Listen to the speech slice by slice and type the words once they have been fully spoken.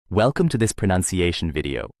Welcome to this pronunciation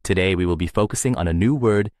video. Today we will be focusing on a new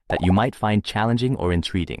word that you might find challenging or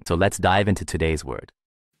intriguing. So let's dive into today's word.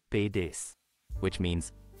 Pds, which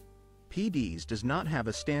means PDs does not have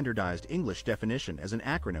a standardized English definition as an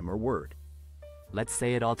acronym or word. Let's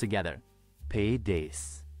say it all together.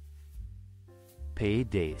 Pds.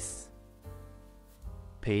 Pds.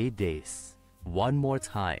 Pds. One more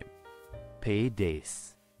time.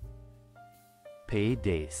 Pds.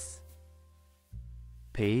 Pds.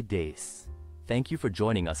 Pds. Thank you for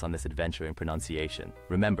joining us on this adventure in pronunciation.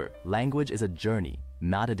 Remember, language is a journey,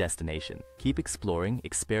 not a destination. Keep exploring,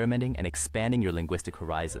 experimenting, and expanding your linguistic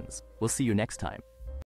horizons. We'll see you next time.